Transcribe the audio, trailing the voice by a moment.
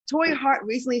Torrei Hart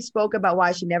recently spoke about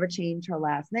why she never changed her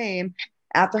last name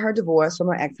after her divorce from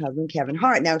her ex-husband, Kevin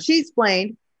Hart. Now, she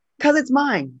explained, because it's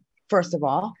mine, first of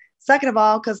all. Second of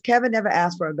all, because Kevin never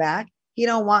asked for it back. He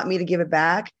don't want me to give it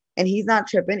back, and he's not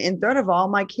tripping. And third of all,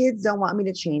 my kids don't want me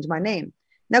to change my name.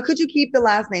 Now, could you keep the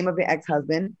last name of your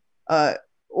ex-husband?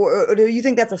 Or do you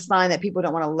think that's a sign that people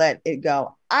don't want to let it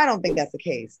go? I don't think that's the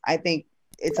case. I think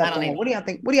it's up to her. What do y'all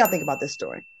think? What do y'all think about this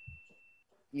story?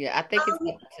 Yeah, I think it's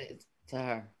up to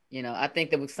her. I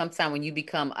think that sometimes when you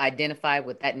become identified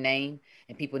with that name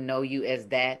and people know you as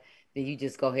that, then you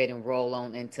just go ahead and roll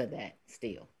on into that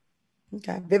still.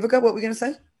 Okay. Vivica, what were we going to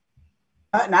say?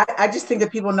 And I just think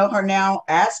that people know her now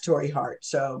as Torrei Hart.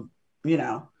 So,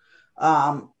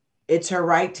 it's her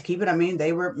right to keep it. I mean,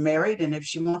 they were married, and if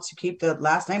she wants to keep the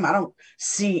last name, I don't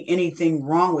see anything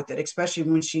wrong with it, especially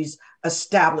when she's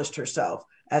established herself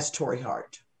as Torrei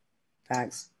Hart.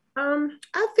 Thanks.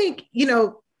 I think,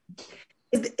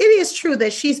 it is true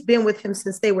that she's been with him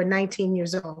since they were 19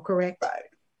 years old, correct? Right.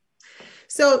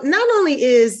 So not only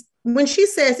is, when she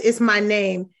says it's my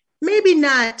name, maybe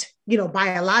not,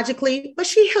 biologically, but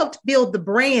she helped build the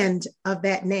brand of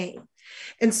that name.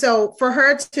 And so for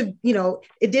her to,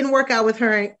 it didn't work out with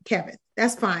her and Kevin.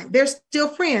 That's fine. They're still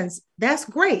friends. That's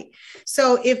great.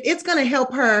 So if it's going to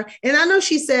help her, and I know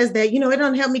she says that, it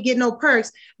don't help me get no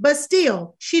perks, but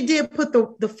still, she did put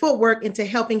the footwork into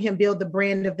helping him build the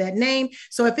brand of that name.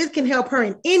 So if it can help her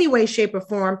in any way, shape, or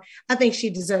form, I think she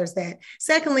deserves that.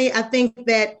 Secondly, I think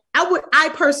that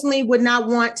I personally would not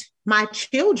want my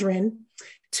children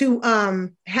to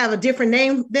have a different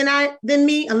name than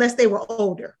me unless they were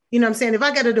older. You know what I'm saying? If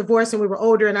I got a divorce and we were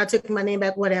older and I took my name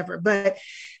back, whatever. But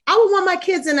I would want my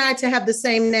kids and I to have the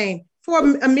same name for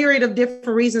a myriad of different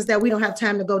reasons that we don't have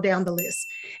time to go down the list.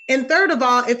 And third of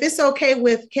all, if it's okay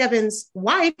with Kevin's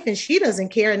wife and she doesn't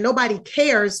care and nobody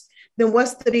cares, then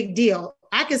what's the big deal?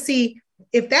 I can see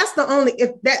if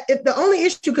the only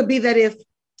issue could be that if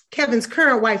Kevin's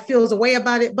current wife feels a way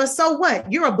about it, but so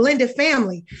what? You're a blended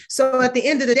family. So at the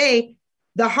end of the day,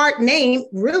 the Hart name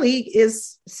really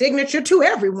is signature to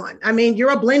everyone. I mean,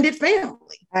 you're a blended family.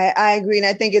 I agree. And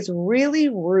I think it's really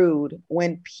rude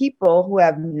when people who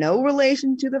have no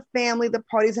relation to the family, the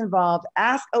parties involved,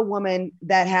 ask a woman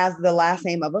that has the last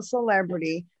name of a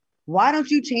celebrity, why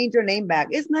don't you change your name back?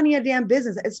 It's none of your damn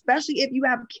business, especially if you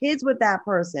have kids with that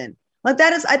person. Like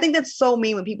I think that's so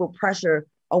mean when people pressure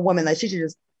a woman that she should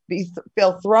just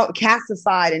cast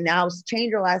aside and now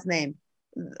change her last name.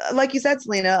 Like you said,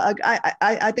 Selena,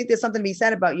 I think there's something to be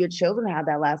said about your children have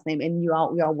that last name and you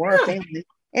all were a family,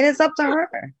 and it's up to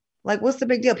her. Like, what's the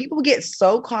big deal? People get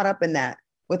so caught up in that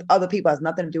with other people. It has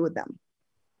nothing to do with them.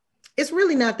 It's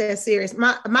really not that serious.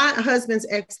 My husband's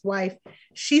ex-wife,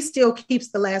 she still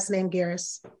keeps the last name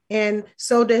Garris, and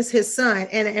so does his son.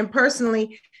 And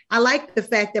personally, I like the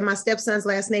fact that my stepson's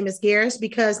last name is Garris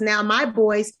because now my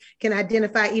boys can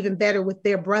identify even better with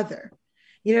their brother.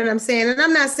 You know what I'm saying? And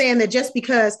I'm not saying that just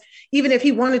because, even if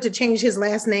he wanted to change his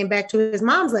last name back to his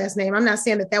mom's last name, I'm not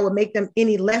saying that would make them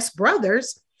any less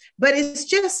brothers, but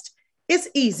it's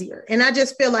easier. And I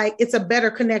just feel like it's a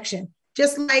better connection.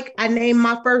 Just like I named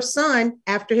my first son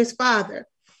after his father.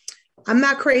 I'm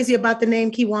not crazy about the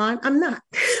name Kiwan. I'm not.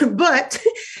 But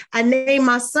I named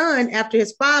my son after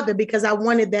his father because I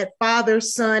wanted that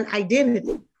father-son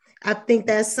identity. I think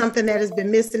that's something that has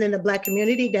been missing in the Black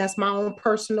community. That's my own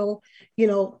personal,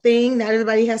 thing. Not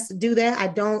everybody has to do that. I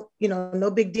don't,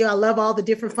 no big deal. I love all the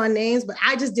different fun names, but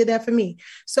I just did that for me.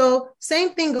 So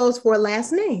same thing goes for a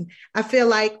last name. I feel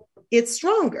like it's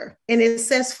stronger and it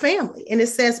says family and it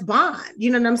says bond.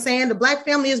 You know what I'm saying? The Black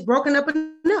family is broken up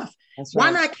enough. That's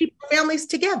right. Why not keep families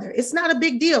together? It's not a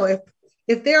big deal.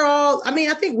 If they're all, I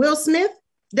think Will Smith,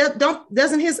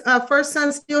 doesn't his first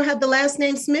son still have the last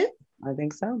name Smith? I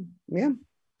think so. Yeah.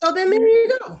 So then there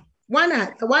you go. Why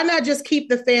not? Why not just keep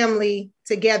the family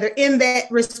together in that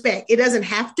respect? It doesn't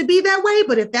have to be that way,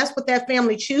 but if that's what that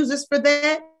family chooses for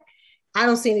that, I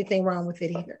don't see anything wrong with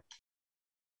it either.